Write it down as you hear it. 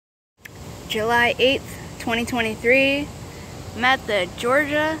July 8th, 2023. I'm at the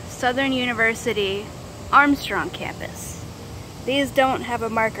Georgia Southern University Armstrong campus. These don't have a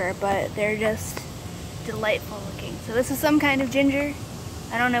marker, but they're just delightful looking. So this is some kind of ginger.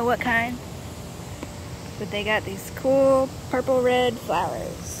 I don't know what kind, but they got these cool purple-red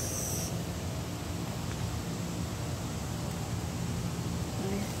flowers.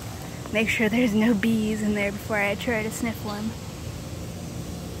 Make sure there's no bees in there before I try to sniff one.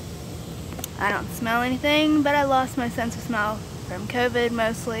 I don't smell anything, but I lost my sense of smell from COVID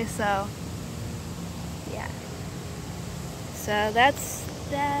mostly, so yeah. So that's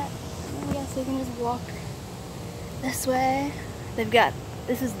that. I guess we can just walk this way. They've got,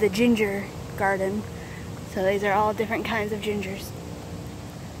 this is the ginger garden. So these are all different kinds of gingers.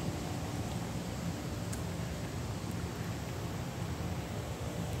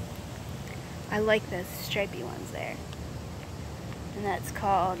 I like those stripy ones there. And that's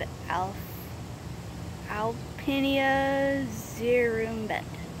called Alpinia Zirumbet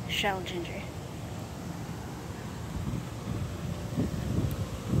shell ginger.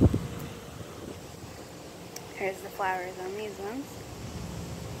 Here's the flowers on these ones.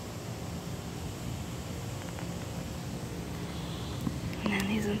 And then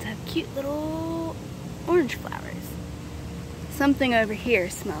these ones have cute little orange flowers. Something over here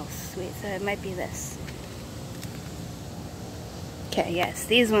smells sweet, so it might be this. Okay, yes,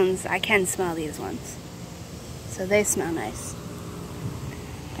 these ones, I can smell these ones. So they smell nice.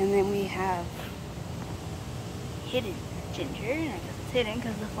 And then we have hidden ginger, and I guess it's hidden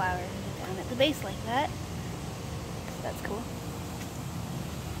because the flowers are down at the base like that. So that's cool.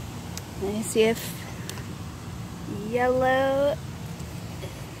 Let me see if yellow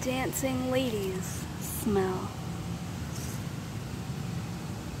dancing ladies smell.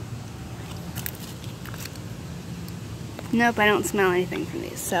 Nope, I don't smell anything from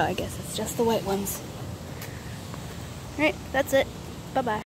these, so I guess it's just the white ones. Alright, that's it. Bye-bye.